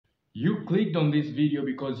You clicked on this video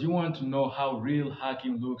because you want to know how real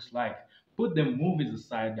hacking looks like. Put the movies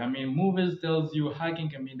aside. I mean, movies tells you hacking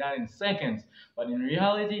can be done in seconds, but in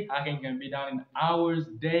reality, hacking can be done in hours,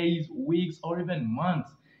 days, weeks, or even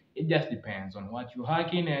months. It just depends on what you're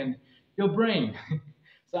hacking and your brain.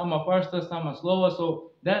 Some are faster, some are slower. So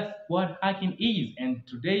that's what hacking is. And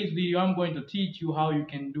today's video, I'm going to teach you how you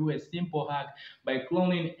can do a simple hack by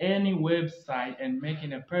cloning any website and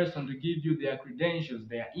making a person to give you their credentials,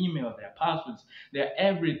 their email, their passwords, their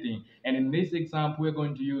everything. And in this example, we're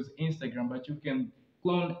going to use Instagram, but you can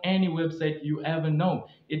clone any website you ever know.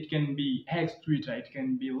 It can be X, Twitter, it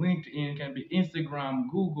can be LinkedIn, it can be Instagram,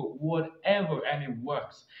 Google, whatever, and it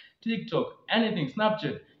works. TikTok, anything,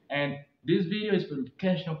 Snapchat. And this video is for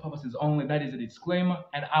educational purposes only. That is a disclaimer,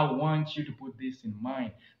 and I want you to put this in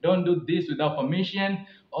mind. Don't do this without permission,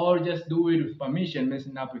 or just do it with permission,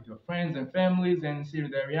 messing up with your friends and families and see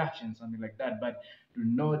their reactions, something like that. But do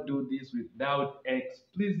not do this without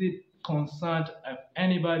explicit consent of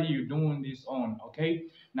anybody you're doing this on. Okay,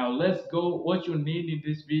 now let's go. What you need in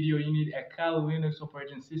this video, you need a Kali Linux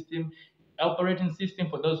operating system. Operating system,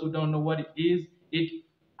 for those who don't know what it is, it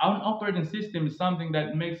an operating system is something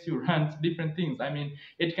that makes you run different things. I mean,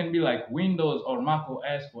 it can be like Windows or Mac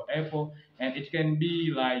OS for Apple, and it can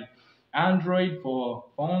be like Android for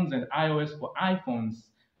phones and iOS for iPhones.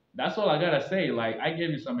 That's all I gotta say. Like, I gave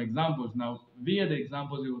you some examples. Now, via the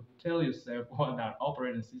examples, you will tell yourself what that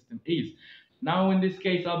operating system is. Now, in this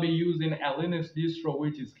case, I'll be using a Linux distro,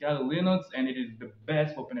 which is Kali Linux, and it is the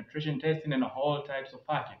best for penetration testing and all types of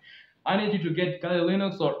hacking. I need you to get Kali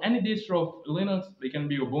Linux or any distro of Linux. They can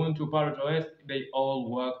be Ubuntu, Parrot OS. They all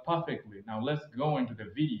work perfectly. Now, let's go into the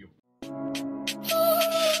video.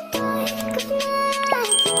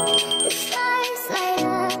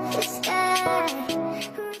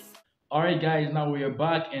 Alright guys, now we are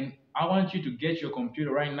back and I want you to get your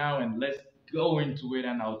computer right now and let's go into it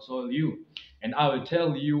and I'll tell you. And I will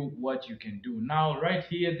tell you what you can do. Now right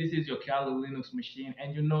here, this is your Kali Linux machine,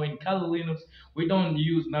 and you know in Kali Linux, we don't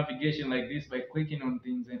use navigation like this by clicking on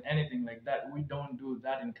things and anything like that. We don't do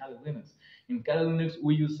that in Kali Linux. In Kali Linux,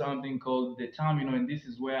 we use something called the terminal, and this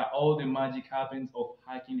is where all the magic happens of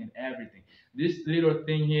hacking and everything. This little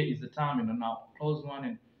thing here is the terminal. Now close one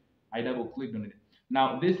and I double clicked on it.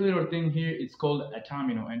 Now, this little thing here is called a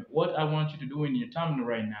terminal, and what I want you to do in your terminal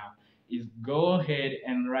right now is go ahead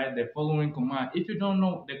and write the following command. If you don't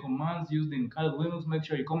know the commands used in Kali Linux, make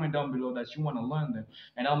sure you comment down below that you want to learn them,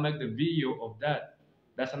 and I'll make the video of that.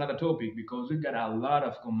 That's another topic because we got a lot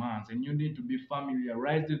of commands, and you need to be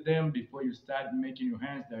familiarized with them before you start making your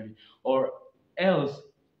hands dirty, or else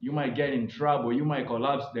you might get in trouble. You might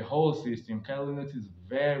collapse the whole system. Kali Linux is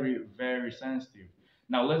very, very sensitive.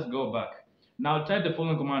 Now let's go back. Now type the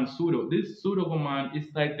following command sudo. This sudo command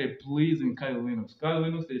is like the please in Kali Linux. Kali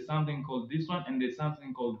Linux, there's something called this one and there's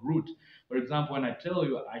something called root. For example, when I tell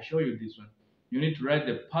you, I show you this one, you need to write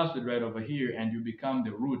the password right over here and you become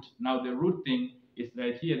the root. Now the root thing is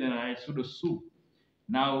right here, then I sudo su.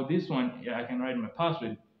 Now this one, yeah, I can write my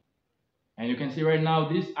password. And you can see right now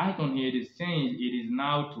this icon here, it is changed. It is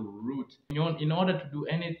now to root. In order to do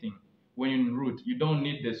anything when you're in root, you don't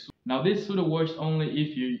need the sudo. Now this sudo works only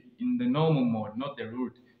if you're in the normal mode, not the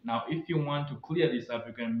root. Now if you want to clear this up,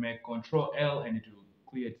 you can make Control L and it will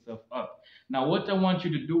clear itself up. Now what I want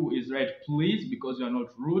you to do is write please because you are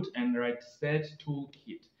not root and write set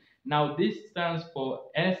toolkit. Now this stands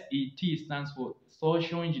for SET, stands for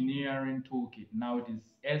Social Engineering Toolkit. Now it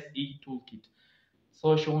is SE Toolkit.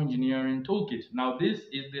 Social Engineering Toolkit. Now this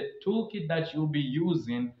is the toolkit that you'll be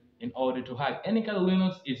using in order to hack. Any kind of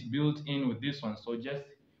Linux is built in with this one. So just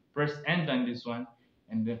press enter on this one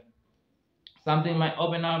and then something might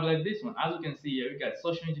open up like this one. As you can see here, we got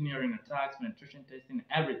social engineering attacks, penetration testing,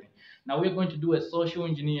 everything. Now we're going to do a social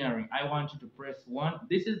engineering. I want you to press 1.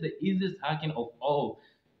 This is the easiest hacking of all.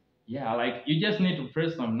 Yeah, like you just need to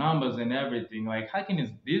press some numbers and everything. Like hacking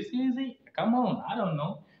is this easy? Come on, I don't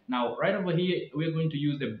know. Now, right over here, we're going to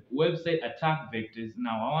use the website attack vectors.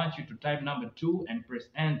 Now, I want you to type number 2 and press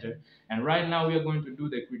enter. And right now, we are going to do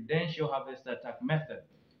the credential harvest attack method.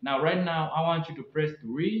 Now, right now, I want you to press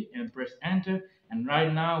 3 and press enter. And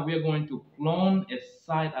right now, we are going to clone a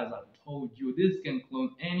site as I told you. This can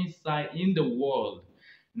clone any site in the world.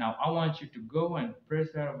 Now I want you to go and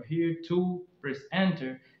press right over here to press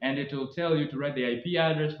enter, and it will tell you to write the IP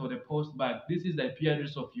address for the post back. This is the IP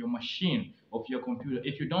address of your machine, of your computer.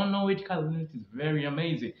 If you don't know it, Kali Linux is very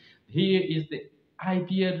amazing. Here is the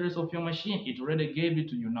IP address of your machine. It already gave it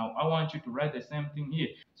to you. Now I want you to write the same thing here.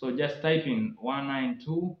 So just type in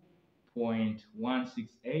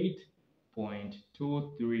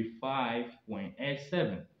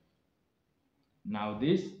 192.168.235.87. Now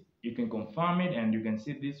this you can confirm it, and you can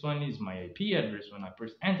see this one is my IP address. When I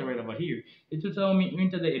press enter right over here, it will tell me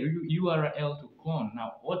enter the URL to clone.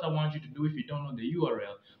 Now what I want you to do, if you don't know the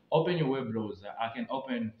URL, open your web browser. I can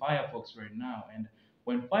open Firefox right now, and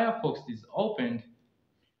when Firefox is opened,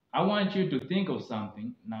 I want you to think of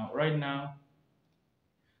something. Now right now,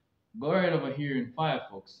 go right over here in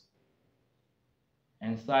Firefox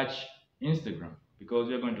and search Instagram, because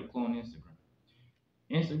we're going to clone Instagram.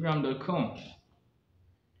 Instagram.com.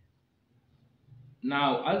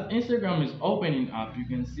 Now, as Instagram is opening up, you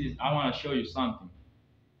can see, I want to show you something.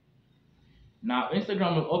 Now,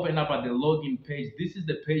 Instagram will open up at the login page. This is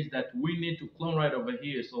the page that we need to clone right over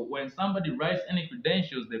here. So when somebody writes any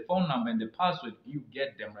credentials, the phone number and the password, you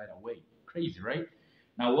get them right away. Crazy, right?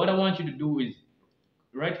 Now, what I want you to do is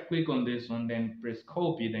right click on this one, then press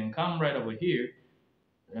copy, then come right over here.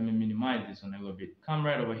 Let me minimize this one a little bit. Come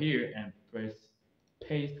right over here and press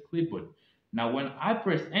paste clipboard. Now when I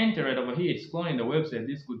press enter right over here, it's cloning the website.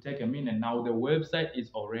 This could take a minute. Now the website is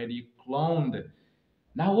already cloned.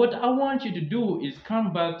 Now what I want you to do is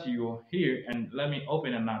come back to your here, and let me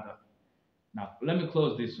open another. Now let me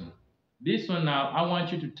close this one. This one, now I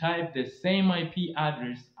want you to type the same IP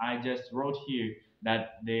address I just wrote here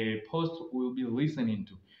that the host will be listening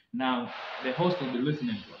to. Now the host will be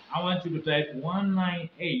listening to. I want you to type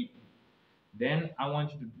 198, then I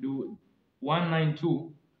want you to do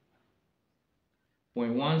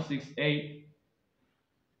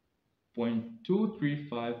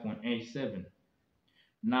 192.168.235.87.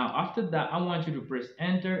 Now after that, I want you to press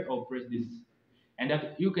enter or press this, and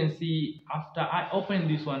that you can see after I open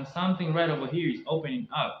this one, something right over here is opening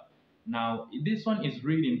up. Now this one is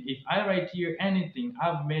reading. If I write here anything,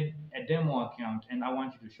 I've made a demo account and I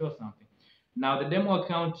want you to show something. Now the demo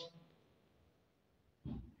account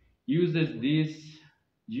uses this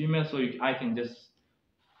Gmail, so I can just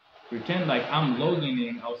pretend like I'm logging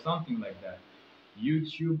in or something like that.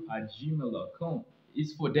 YouTube@gmail.com.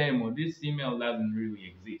 It's for demo. This email doesn't really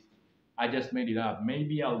exist. I just made it up.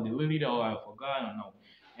 Maybe I'll delete it or I forgot. I don't know.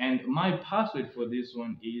 And my password for this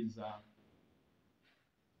one is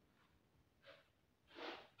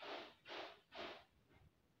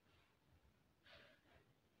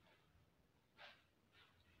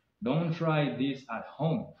don't try this at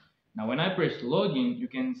home. Now when I press login, you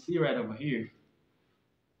can see right over here,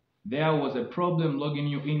 there was a problem logging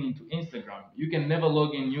you in into Instagram. You can never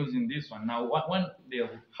log in using this one. Now, when the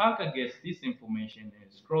hacker gets this information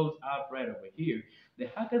and scrolls up right over here, the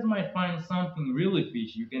hackers might find something really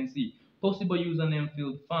fishy. You can see possible username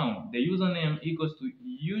field found. The username equals to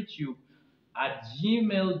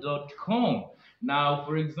youtube@gmail.com. Now,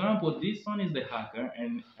 for example, this one is the hacker,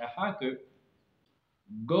 and a hacker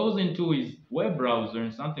goes into his web browser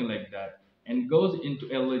and something like that, and goes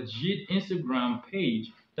into a legit Instagram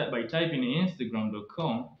page by typing in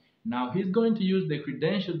instagram.com. Now he's going to use the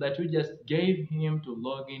credentials that you just gave him to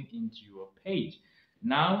log in into your page.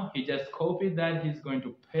 Now he just copied that, he's going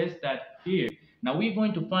to paste that here. Now we're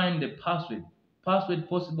going to find the password. Password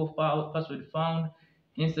possible file, password found,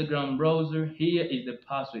 Instagram browser. Here is the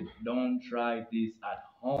password. Don't try this at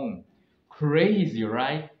home. Crazy,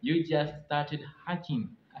 right? You just started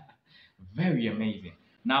hacking. Very amazing.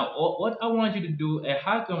 Now, what I want you to do, a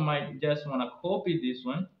hacker might just want to copy this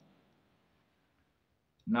one.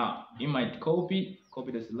 Now, he might copy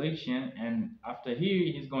the selection, and after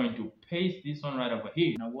here, he's going to paste this one right over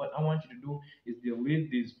here. Now, what I want you to do is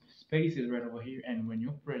delete these spaces right over here, and when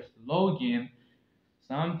you press login,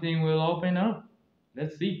 something will open up.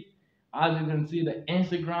 Let's see. As you can see, the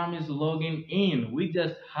Instagram is logging in. We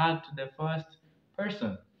just hacked the first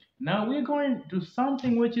person. Now we're going to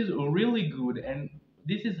something which is really good, and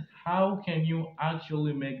this is how can you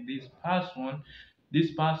actually make this person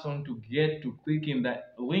to get to click in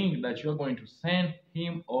that link that you're going to send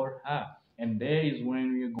him or her. And there is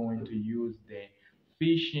when we're going to use the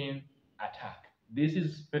phishing attack. This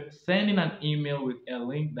is sending an email with a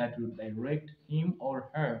link that will direct him or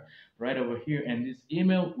her right over here, and this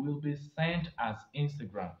email will be sent as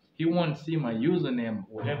Instagram. He won't see my username,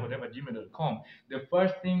 whatever, gmail.com. The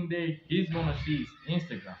first thing that he's gonna see is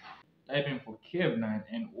Instagram. Type in for Kev9,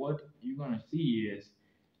 and what you're gonna see is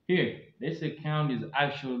here, this account is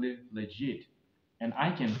actually legit, and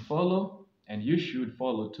I can follow, and you should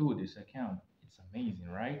follow too this account. It's amazing,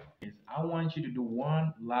 right? I want you to do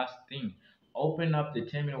one last thing. Open up the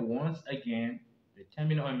terminal once again, the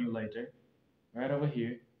terminal emulator, right over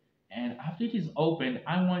here. And after it is opened,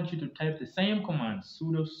 I want you to type the same command,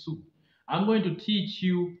 sudo su. I'm going to teach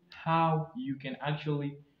you how you can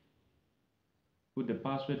actually put the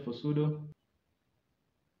password for sudo.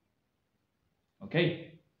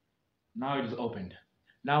 Okay, now it is opened.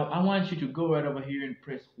 Now I want you to go right over here and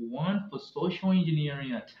press 1 for social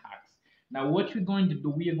engineering attacks. Now what we're going to do,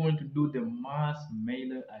 we are going to do the mass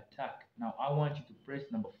mailer attack. Now I want you to press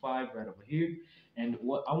number 5 right over here. And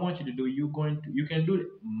what I want you to do, you can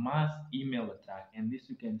do mass email attack, and this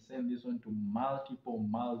you can send this one to multiple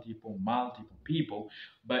people.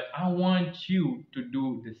 But I want you to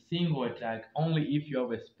do the single attack only if you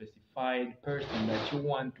have a specified person that you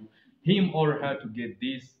want to him or her to get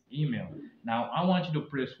this email. Now I want you to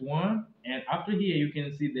press 1, and after here you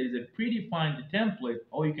can see there's a predefined template,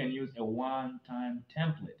 or you can use a one-time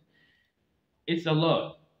template. It's a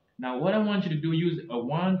lot. Now what I want you to do, use a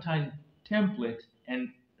one-time template, and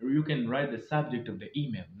you can write the subject of the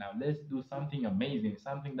email. Now let's do something amazing,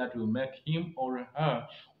 something that will make him or her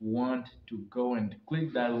want to go and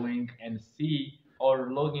click that link and see,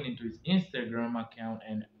 or log in into his Instagram account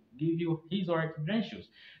and give you his or her credentials.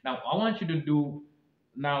 Now I want you to do,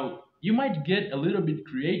 now you might get a little bit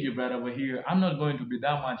creative right over here. I'm not going to be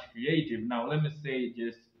that much creative. Now let me say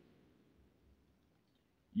just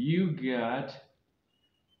you got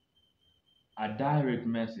a direct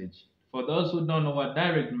message. For those who don't know what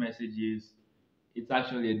direct message is, it's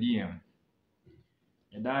actually a DM.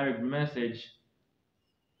 A direct message.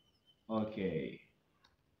 Okay,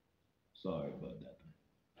 sorry about that.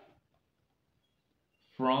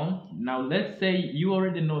 From, now let's say you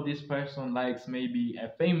already know this person likes maybe a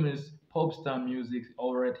famous pop star music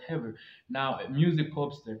or whatever. Now a music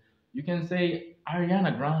pop star, you can say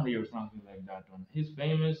Ariana Grande or something like that one. He's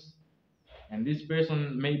famous, and this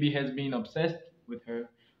person maybe has been obsessed with her.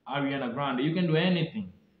 Ariana Grande, you can do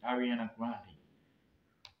anything. Ariana Grande.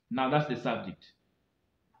 Now that's the subject.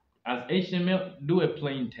 As HTML, do a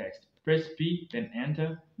plain text. Press P, then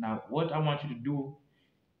enter. Now what I want you to do,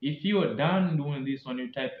 if you are done doing this one,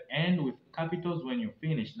 you type end with capitals when you're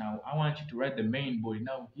finished. Now I want you to write the main body.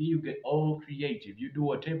 Now here you get all creative. You do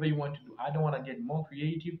whatever you want to do. I don't want to get more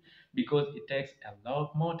creative because it takes a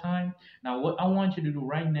lot more time. Now what I want you to do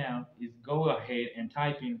right now is go ahead and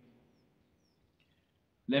type in,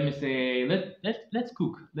 let me say, let's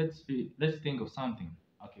cook. Let's think of something.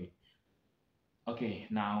 Okay. Okay,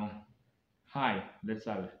 now hi, let's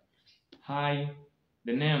have it. Hi,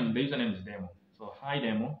 the username is demo. So hi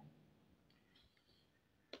demo,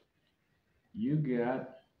 you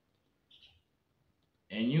got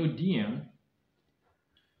a new DM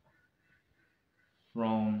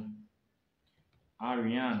from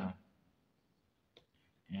Ariana,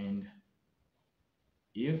 and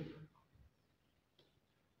if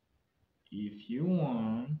you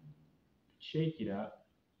want to check it out,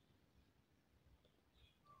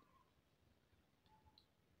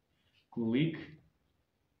 click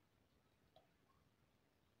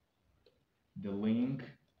the link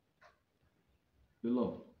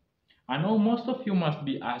below. I know most of you must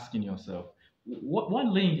be asking yourself, what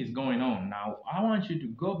link is going on? Now, I want you to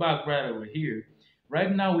go back right over here.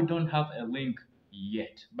 Right now, we don't have a link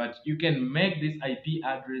yet, but you can make this IP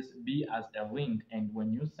address be as a link. And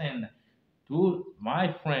when you send to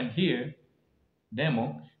my friend here,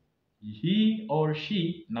 demo, he or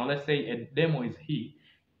she, now let's say a demo is he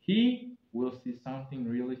will see something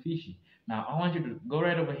really fishy. Now I want you to go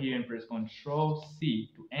right over here and press Control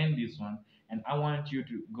C to end this one, and I want you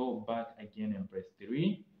to go back again and press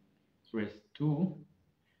 3, press 2.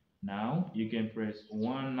 Now you can press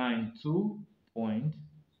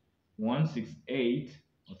 192.168,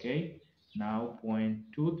 okay, now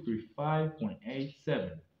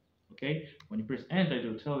 0.235.87. Okay, when you press enter, it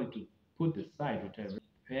will tell you to put the site, whatever.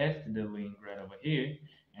 Paste the link right over here,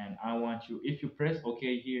 and I want you, if you press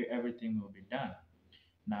OK here, everything will be done.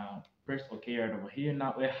 Now press OK right over here.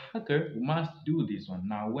 Now a hacker must do this one.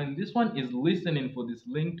 Now when this one is listening for this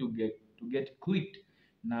link to get clicked,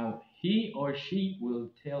 now he or she will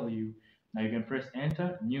tell you. Now you can press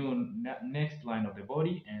enter, new next line of the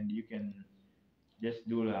body, and you can just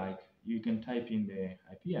do like, you can type in the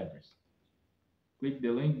IP address. Click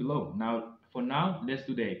the link below. Now, for now, let's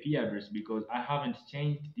do the IP address because I haven't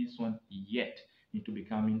changed this one yet into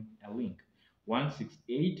becoming a link.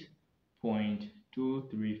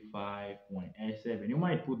 168.235.87. You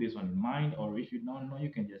might put this one in mind, or if you don't know,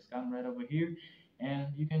 you can just come right over here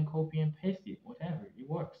and you can copy and paste it, whatever, it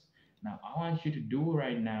works. Now, I want you to do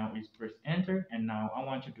right now is press enter, and now I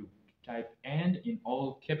want you to type end in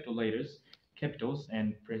all capital letters, capitals,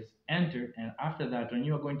 and press enter. And after that, when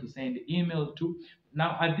you are going to send the email to,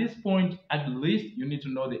 now at this point, at least you need to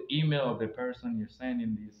know the email of the person you're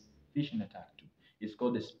sending this phishing attack to. It's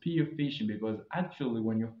called the spear phishing because actually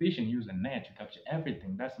when you're phishing, use a net to capture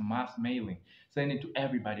everything. That's mass mailing, send it to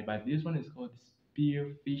everybody. But this one is called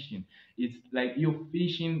spear phishing. It's like you're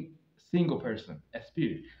phishing single person, a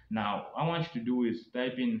spirit. Now, I want you to do is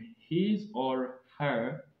type in his or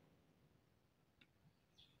her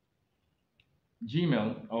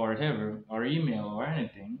Gmail or whatever, or email or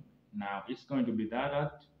anything. Now, it's going to be that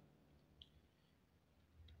at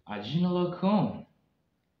gmail.com.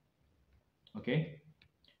 Okay.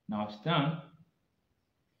 Now it's done.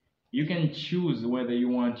 You can choose whether you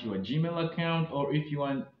want your Gmail account or if you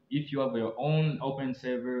have your own open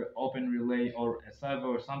server, open relay, or a server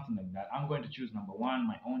or something like that. I'm going to choose number one,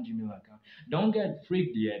 my own Gmail account. Don't get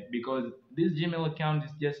freaked yet because this Gmail account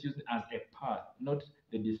is just used as a path, not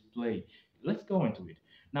the display. Let's go into it.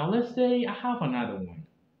 Now let's say I have another one.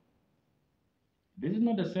 This is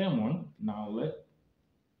not the same one. Now let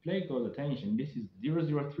play close attention. This is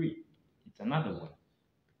 003. It's another one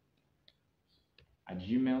at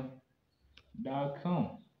gmail.com.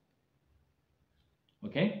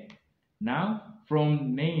 Okay. Now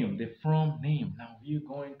from name, the from name. Now you're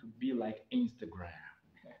going to be like Instagram.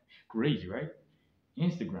 Crazy, right?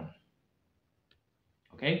 Instagram.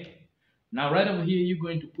 Okay. Now right over here, you're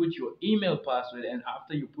going to put your email password, and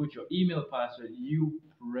after you put your email password, you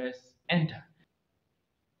press enter.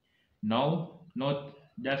 No, not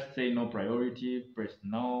just say no priority. Press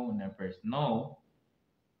no, and then press no.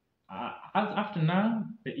 As after now,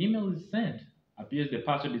 the email is sent. Appears the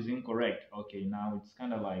password is incorrect. Okay, now it's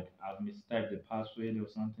kind of like I've mistyped the password or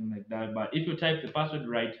something like that. But if you type the password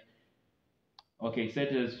right, okay,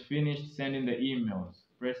 set as finished sending the emails.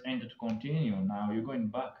 Press enter to continue. Now you're going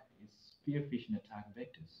back. It's spear phishing attack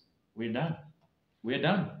vectors. We're done. We're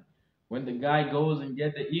done. When the guy goes and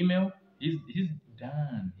get the email, he's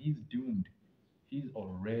done. He's doomed. He's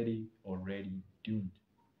already doomed.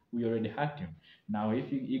 We already hacked him. Now, if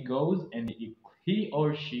he goes and he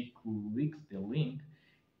or she clicks the link,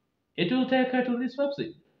 it will take her to this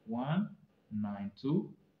website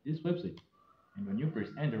 192, this website. And when you press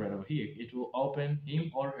enter right over here, it will open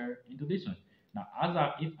him or her into this one. Now,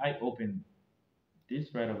 if I open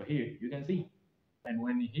this right over here, you can see. And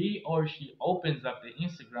when he or she opens up the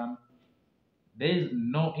Instagram, there's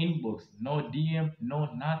no inbox, no DM, no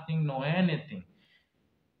nothing, no anything.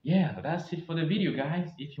 Yeah, that's it for the video, guys.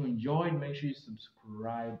 If you enjoyed, make sure you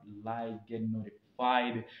subscribe, like, get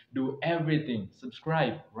notified, do everything.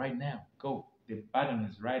 Subscribe right now. Go. The button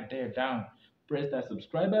is right there down. Press that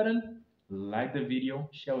subscribe button, like the video,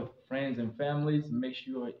 share with friends and families. Make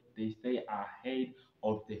sure they stay ahead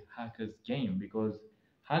of the hackers game because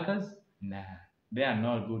hackers, nah, they are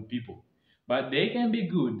not good people. But they can be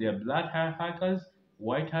good. They're black hat hackers,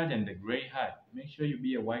 white hat, and the gray hat. Make sure you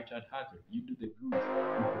be a white hat hacker. You do the good,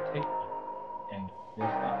 you protect me, and there's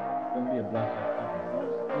that. Don't be a black hat hacker. You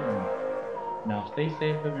just kill me. Now stay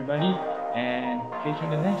safe, everybody, and catch you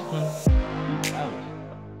in the next one. Peace out.